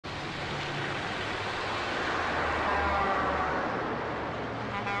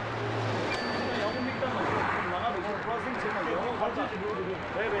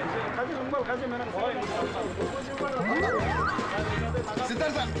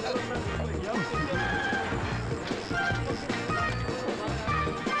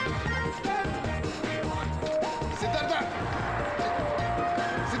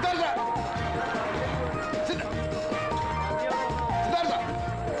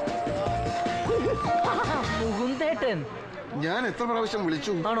ഞാൻ എത്ര പ്രാവശ്യം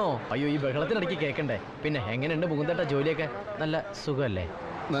വിളിച്ചു? ആണോ? അയ്യോ, ഈ ബഹളത്തിനിടയ്ക്ക് കേൾക്കണ്ടേ. പിന്നെ എങ്ങനെയുണ്ട് മുകുന്ദേട്ട ജോലിയൊക്കെ? നല്ല സുഖമല്ലേ?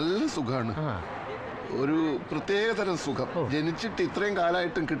 നല്ല സുഖമാണ്. ഒരു പ്രത്യേകതരം സുഖം. ജനിച്ചിട്ട് ഇത്രയും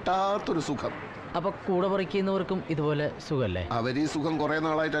കാലമായിട്ടും കിട്ടാത്തൊരു സുഖം. അപ്പൊ കൂടെ പറിക്കുന്നവർക്കും ഇതുപോലെ സുഖമല്ലേ? അവർ ഈ സുഖം കുറെ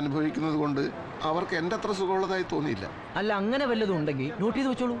നാളായിട്ട് അനുഭവിക്കുന്നത് കൊണ്ട് അവർക്ക് എന്റെ അത്ര സുഖമുള്ളതായി തോന്നിയില്ല. അല്ല, അങ്ങനെ വല്ലതും ഉണ്ടെങ്കിൽ നോട്ട്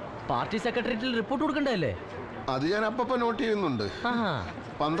ചെയ്ത് വെച്ചോളൂ. പാർട്ടി സെക്രട്ടേറിയറ്റിൽ റിപ്പോർട്ട് കൊടുക്കണ്ടല്ലേ? അത് ഞാൻ അപ്പപ്പോ നോട്ട് ചെയ്യുന്നുണ്ട്.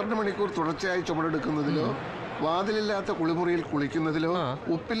 12 മണിക്കൂർ തുടർച്ചയായി ചുമടെടുക്കുന്നതിലോ, വാതിലില്ലാത്ത കുളിമുറിയിൽ കുളിക്കുന്നതിലോ,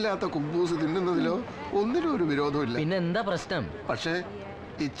 ഉപ്പില്ലാത്ത കുബൂസ് തിന്നുന്നതിലോ ഒന്നിനും ഒരു വിരോധമില്ല. പിന്നെ എന്താ പ്രശ്നം? പക്ഷേ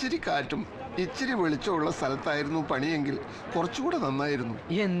ഇച്ചിരി കാറ്റും ഇച്ചിരി വെളിച്ചമുള്ള സ്ഥലത്തായിരുന്നു പണിയെങ്കിൽ കുറച്ചുകൂടെ നന്നായിരുന്നു.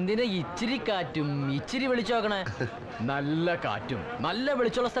 എന്തിനാ ഇച്ചിരി കാറ്റും ഇച്ചിരി വെളിച്ചമാക്കണേ? നല്ല കാറ്റും നല്ല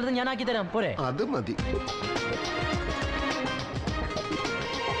വെളിച്ചമുള്ള സ്ഥലത്ത് ഞാൻ ആക്കി തരാം, പോരെ? അത് മതി.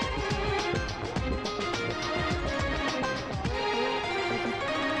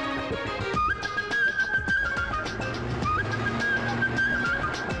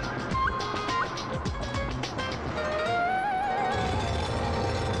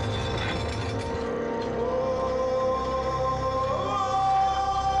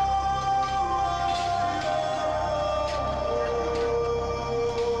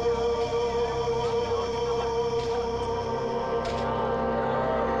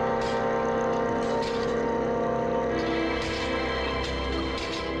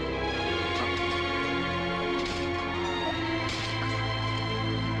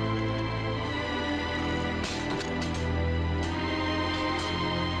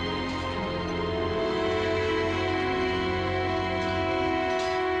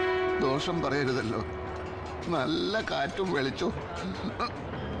 ദോഷം പറയരുതല്ലോ. നല്ല കാറ്റും വെളിച്ചവും.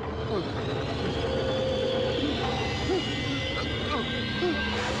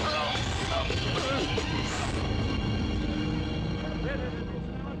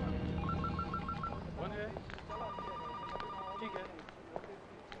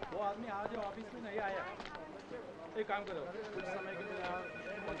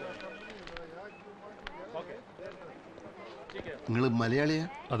 നിങ്ങൾ മലയാളിയാ?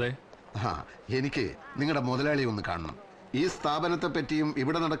 അതെ. എനിക്ക് നിങ്ങളുടെ മുതലാളി ഒന്ന് കാണണം. ഈ സ്ഥാപനത്തെ പറ്റിയും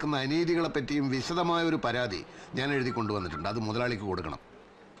ഇവിടെ നടക്കുന്ന അനീതികളെ പറ്റിയും വിശദമായ ഒരു പരാതി ഞാൻ എഴുതി കൊണ്ടുവന്നിട്ടുണ്ട്. അത് മുതലാളിക്ക് കൊടുക്കണം.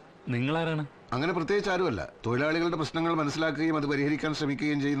 നിങ്ങളാരാണ്? അങ്ങനെ പ്രത്യേകിച്ച് ആരുമല്ല. തൊഴിലാളികളുടെ പ്രശ്നങ്ങൾ മനസ്സിലാക്കുകയും അത് പരിഹരിക്കാൻ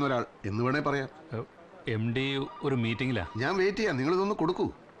ശ്രമിക്കുകയും ചെയ്യുന്ന ഒരാൾ എന്ന് വേണേ പറയാം. MD ഒരു മീറ്റിംഗിലാ. ഞാൻ വെയിറ്റ് ചെയ്യാം. നിങ്ങളിതൊന്ന് കൊടുക്കൂ.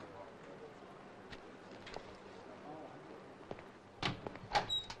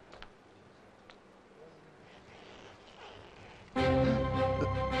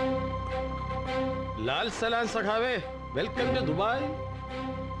 ലാൽ സലാം സഖാവേ, വെൽക്കം ടു ദുബായ്.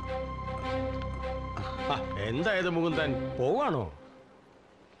 എന്തായത് മുകുന്ദൻ, പോവാണോ?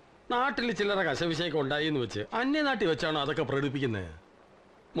 നാട്ടിൽ ചില്ലറ കശവിശയൊക്കെ ഉണ്ടായി എന്ന് വെച്ച് അന്യനാട്ടിൽ വെച്ചാണോ അതൊക്കെ പ്രകടിപ്പിക്കുന്നത്?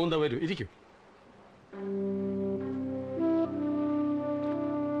 മുന്ത വരൂ, ഇരിക്കൂ.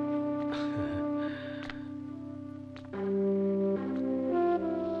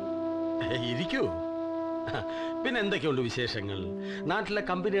 ഇരിക്കൂ. പിന്നെ എന്തൊക്കെയുണ്ട് വിശേഷങ്ങൾ? നാട്ടിലെ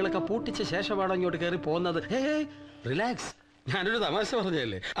കമ്പനികളൊക്കെ പൂട്ടിച്ച ശേഷമാണ് ഇങ്ങോട്ട് കയറി പോകുന്നത്. റിലാക്സ്, ഞാനൊരു തമാശ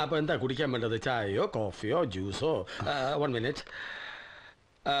പറഞ്ഞല്ലേ. അപ്പൊ എന്താ കുടിക്കാൻ വേണ്ടത്? ചായയോ കോഫിയോ ജ്യൂസോ? 1 minute.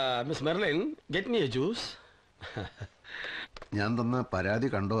 Miss Merlin, get me A juice. ഞാൻ തന്ന പരാതി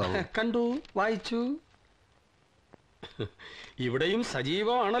കണ്ടോ? കണ്ടു, വായിച്ചു. ഇവിടെയും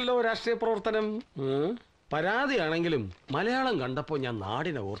സജീവമാണല്ലോ രാഷ്ട്രീയ പ്രവർത്തനം. പരാതിയാണെങ്കിലും മലയാളം കണ്ടപ്പോൾ ഞാൻ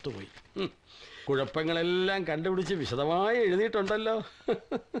നാടിനെ ഓർത്തുപോയി. കുഴപ്പങ്ങളെല്ലാം കണ്ടുപിടിച്ച് വിശദമായി എഴുതിയിട്ടുണ്ടല്ലോ.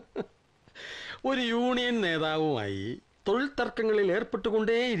 ഒരു യൂണിയൻ നേതാവുമായി തൊഴിൽ തർക്കങ്ങളിൽ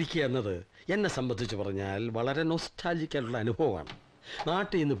ഏർപ്പെട്ടുകൊണ്ടേയിരിക്കുക എന്നത് എന്നെ സംബന്ധിച്ച് പറഞ്ഞാൽ വളരെ നൊസ്റ്റാൾജിക്കാനുള്ള അനുഭവമാണ്.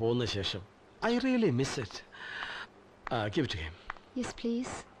 നാട്ടിൽ നിന്ന് പോകുന്ന ശേഷം I really miss it. Give to him. Yes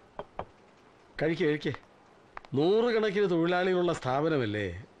please. കഴിക്കേ. 100 കണക്കിന് തൊഴിലാളികളുള്ള സ്ഥാപനമല്ലേ.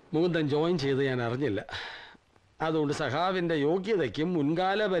 മുകുന്ദൻ ജോയിൻ ചെയ്ത് ഞാൻ അറിഞ്ഞില്ല. അതുകൊണ്ട് സഖാവിന്റെ യോഗ്യതയ്ക്കും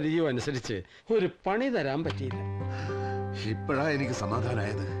മുൻകാല പരിചയവും അനുസരിച്ച് ഒരു പണി തരാൻ പറ്റിയില്ല. ഇപ്പോഴാ എനിക്ക്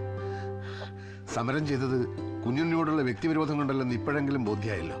സമാധാനമായത്. സമരം ചെയ്തത് കുഞ്ഞിനോടുള്ള വ്യക്തിവിരോധം കൊണ്ടല്ലെന്ന് ഇപ്പോഴെങ്കിലും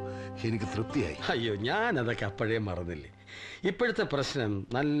ബോധ്യമായല്ലോ. എനിക്ക് തൃപ്തിയായി. അയ്യോ, ഞാൻ അതൊക്കെ അപ്പോഴേ മറന്നില്ലേ. ഇപ്പോഴത്തെ പ്രശ്നം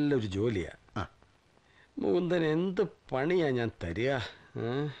നല്ലൊരു ജോലിയാ. മുകുന്ദൻ എന്ത് പണിയാ ഞാൻ തരിക?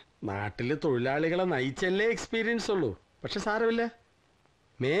 നാട്ടില് തൊഴിലാളികളെ നയിച്ചല്ലേ എക്സ്പീരിയൻസ് ഉള്ളൂ. പക്ഷെ സാരമില്ല,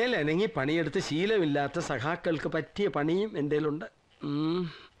 മേലനങ്ങി പണിയെടുത്ത് ശീലമില്ലാത്ത സഖാക്കൾക്ക് പറ്റിയ പണിയും എൻ്റെ കയ്യിലുണ്ട്.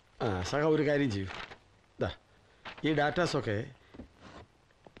 സഖ ഒരു കാര്യം ചെയ്യൂ. ഇതാ ഈ ഡാറ്റാസൊക്കെ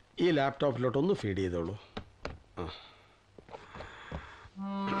ഈ ലാപ്ടോപ്പിലോട്ടൊന്ന് ഫീഡ് ചെയ്തോളൂ.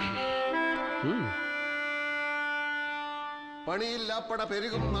 പണിയില്ലാപ്പട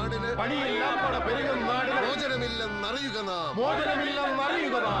പെരുകും നാടിന് മോചനമില്ലെന്നറിയുക നാം.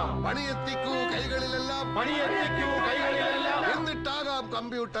 പണിയെത്തിക്കൂ കൈകളിലെല്ലാം എന്നിട്ടാകാം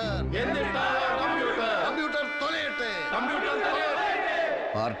കമ്പ്യൂട്ടർ തൊലയട്ടെ.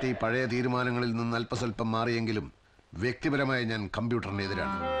 പാർട്ടി പഴയ തീരുമാനങ്ങളിൽ നിന്ന് അല്പസ്വല്പം മാറിയെങ്കിലും വ്യക്തിപരമായി ഞാൻ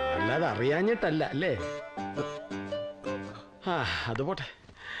കമ്പ്യൂട്ടറിനെതിരാണ്. അല്ലാതെ അറിയാഞ്ഞിട്ടല്ല അല്ലേ? അത് പോട്ടെ.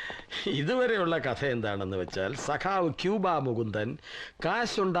 ഇതുവരെയുള്ള കഥ എന്താണെന്ന് വെച്ചാൽ സഖാവ് ക്യൂബ മുകുന്ദൻ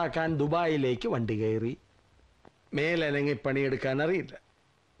കാശുണ്ടാക്കാൻ ദുബായിലേക്ക് വണ്ടി കയറി. മേലനങ്ങി പണിയെടുക്കാൻ അറിയില്ല,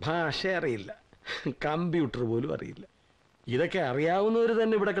 ഭാഷ അറിയില്ല, കമ്പ്യൂട്ടർ പോലും അറിയില്ല. ഇതൊക്കെ അറിയാവുന്നവർ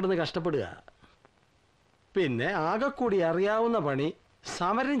തന്നെ ഇവിടെ കിടന്ന് കഷ്ടപ്പെടുക. പിന്നെ ആകെക്കൂടി അറിയാവുന്ന പണി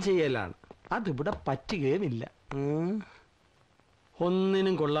സമരം ചെയ്യലാണ്. അതിവിടെ പറ്റുകയുമില്ല.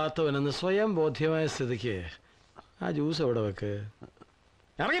 ഒന്നിനും കൊള്ളാത്തവനെന്ന് സ്വയം ബോധ്യമായ സ്ഥിതിക്ക് ആ ജ്യൂസ് എവിടെ വെക്ക്.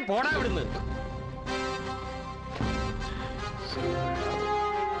 ഇറങ്ങി പോടാ ഇവിടുന്ന്.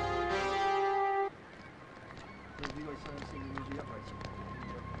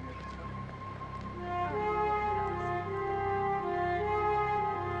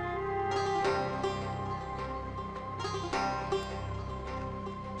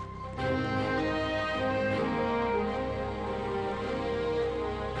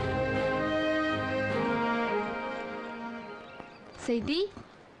 Sadi?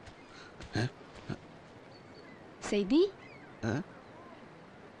 Sadi?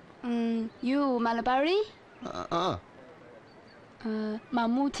 You Malabari?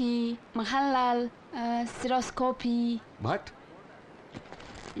 Mamuti, Mahalal, Stethoscopy. What?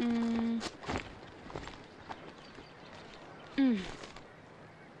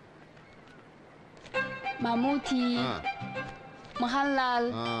 Mamuti, Mahalal,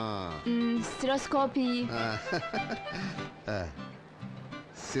 Stethoscopy.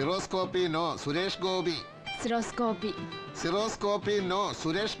 Stethoscopy no, Suresh Gobi. Stethoscopy no,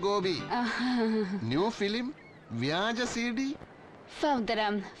 Suresh Gobi. New film, Vyaja CD.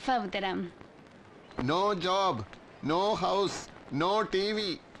 Favdaram. No job, no house, no TV.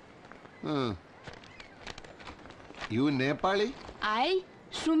 You Nepali? I,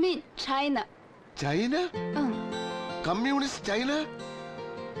 Shumin, China. China? Communist China?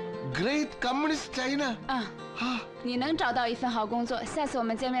 Great Communist China? 你能找到一份好工作，下次我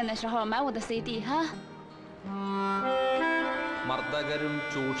们见面的时候买我的 CD 哈。മർദ്ദകരും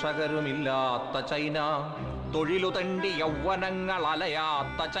ചൂഷകരുമില്ലാത്ത China, തൊഴിലുതണ്ടി യൗവനങ്ങൾ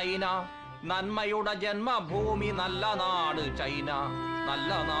അലയാത്ത China, നന്മയുടെ ജന്മഭൂമി നല്ല നാട് China,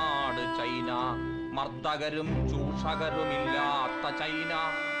 നല്ല നാട് China. മർദ്ദകരും ചൂഷകരുമില്ലാത്ത China,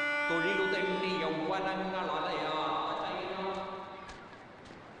 തൊഴിലുതണ്ടി യൗവനങ്ങൾ അലയാത്ത China.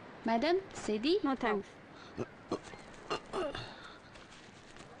 Madam, CD? No thanks.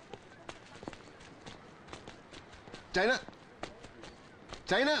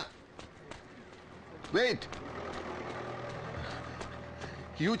 China. Wait.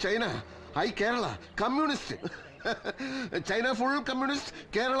 You China, I Kerala, communist. China full communist,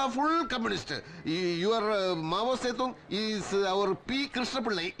 Kerala full communist. Your Mao Zedong is our P.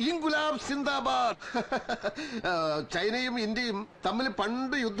 Krishnapillai. Ingulab Sindabad. ചൈനയും ഇന്ത്യയും തമ്മിൽ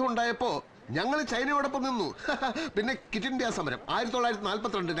പണ്ട് യുദ്ധം ഉണ്ടായപ്പോ ഞങ്ങൾ ചൈനയോടൊപ്പം നിന്നു. പിന്നെ ക്വിറ്റ് ഇന്ത്യ സമരം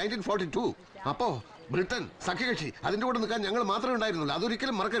 1942 1942. അപ്പോ ബ്രിട്ടൻ സഖ്യകക്ഷി അതിന്റെ കൂടെ നിൽക്കാൻ ഞങ്ങൾ മാത്രമേ ഉണ്ടായിരുന്നുള്ളൂ.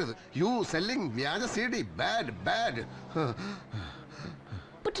 അതൊരിക്കലും മറക്കരുത്. യു സെല്ലിംഗ് വ്യാജ CD, bad.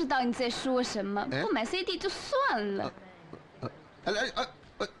 不知道你在说什么，不买 CD 就算了。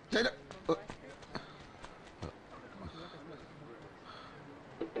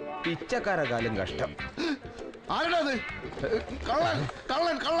പിച്ചക്കാരകാലം കഷ്ടം. ആരാണത്?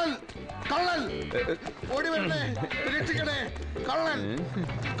 കള്ളൻ ഓടി വരണേ, രക്ഷിക്കണേ. കള്ളൻ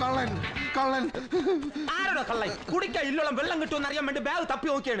ആരോടാ കള്ളൻ? കുടിക്കാൻ ഇല്ലോളം വെള്ളം കിട്ടുമെന്ന് അറിയാൻ വേണ്ടി ബാഗ് തപ്പി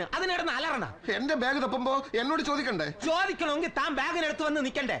നോക്കിയാണ്. അതിനിടന്ന് അലറണ. എന്റെ ബാഗ് തപ്പുമ്പോ എന്നോട് ചോദിക്കണ്ടേ? ചോദിക്കണമെങ്കിൽ താൻ ബാഗിനടുത്ത് വന്ന്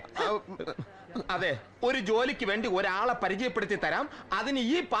നിക്കണ്ടേ? അതെ, ഒരു ജോലിക്ക് വേണ്ടി ഒരാളെ പരിചയപ്പെടുത്തി തരാം, അതിന്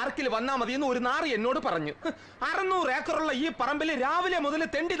ഈ പാർക്കിൽ വന്നാ മതി എന്ന് ഒരു നാറി എന്നോട് പറഞ്ഞു. 600 ഏക്കറുള്ള ഈ പറമ്പിൽ രാവിലെ മുതൽ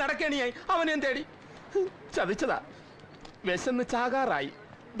തെണ്ടി നടക്കേണിയായി. അവനെയും തേടി ചതിച്ചതാ. വിശന്ന് ചാകാറായി,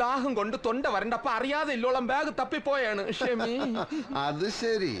 ദാഹം കൊണ്ട് തൊണ്ട വരണ്ടപ്പ അറിയാതെ ഇല്ലോളം ബാഗ് തപ്പിപ്പോയാണ്. ക്ഷമി. അത്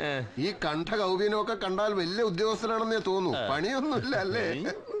ശരി. ഈ കണ്ഠ കൗവീനൊക്കെ കണ്ടാൽ വലിയ ഉദ്യോഗസ്ഥനാണെന്നേ തോന്നൂ. പണിയൊന്നുമില്ല അല്ലേ?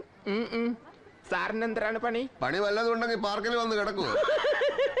 സാറിന് എന്താണ് പണി? പണി വല്ലതുണ്ടെങ്കിൽ പാർക്കിൽ വന്ന് കിടക്കുവോ?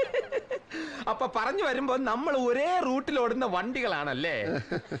 അപ്പൊ പറഞ്ഞു വരുമ്പോ നമ്മൾ ഒരേ റൂട്ടിൽ ഓടുന്ന വണ്ടികളാണല്ലേ?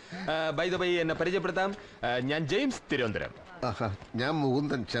 ബൈ ദ ബൈ, എന്നെ പരിചയപ്പെടുത്താം. ഞാൻ ജെയിംസ്, തിരുവനന്തപുരം. ഞാൻ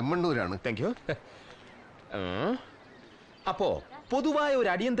മുകുന്ദൻ, ചെമ്മണ്ണൂരാണ്. Thank you. അപ്പോ പൊതുവായ ഒരു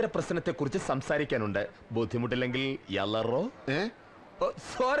അടിയന്തര പ്രശ്നത്തെ കുറിച്ച് സംസാരിക്കാനുണ്ട്. ബുദ്ധിമുട്ടില്ലെങ്കിൽ യല്ലറോ?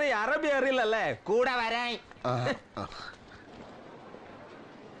 സോറി, അറബി അറിയില്ലല്ലേ? കൂടെ വരാൻ.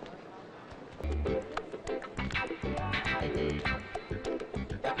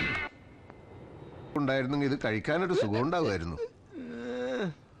 ഉണ്ടായിരുന്നെങ്കിൽ ഇത് കഴിക്കാനൊരു സുഖം ഉണ്ടാവുമായിരുന്നു.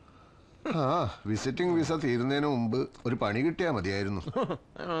 വിസിറ്റിംഗ് വിസ തീരുന്നതിന് മുമ്പ് ഒരു പണി കിട്ടിയാ മതിയായിരുന്നു.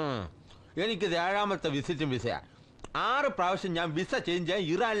 എനിക്ക് 7ാമത്തെ വിസിറ്റിംഗ് വിസയാ. 6 പ്രാവശ്യം ഞാൻ വിസ ചേഞ്ച് ചെയ്യാൻ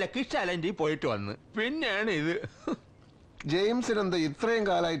ഇറാനിലെ കിഷ് ഐലൻഡിൽ പോയിട്ട് വന്ന്. പിന്നെയാണ് ഇത്. ജെയിംസിനെന്താ ഇത്രയും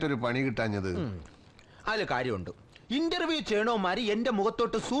കാലമായിട്ടൊരു പണി കിട്ടാഞ്ഞത്? അതിൽ കാര്യമുണ്ട്. ഇന്റർവ്യൂ ചെയ്യണോമാര് എന്റെ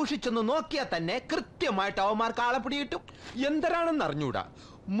മുഖത്തോട്ട് സൂക്ഷിച്ചൊന്ന് നോക്കിയാൽ തന്നെ കൃത്യമായിട്ട് അവന്മാർക്ക് ആളെ പിടികിട്ടും. എന്തരാണെന്ന് അറിഞ്ഞൂടാ,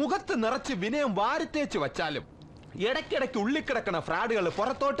 മുഖത്ത് നിറച്ച് വിനയം വാരിത്തേച്ച് വച്ചാലും ഇടയ്ക്കിടയ്ക്ക് ഉള്ളിക്കിടക്കണ ഫ്രാഡുകൾ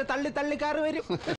പുറത്തോട്ട് തള്ളി തള്ളിക്കാറ് വരും.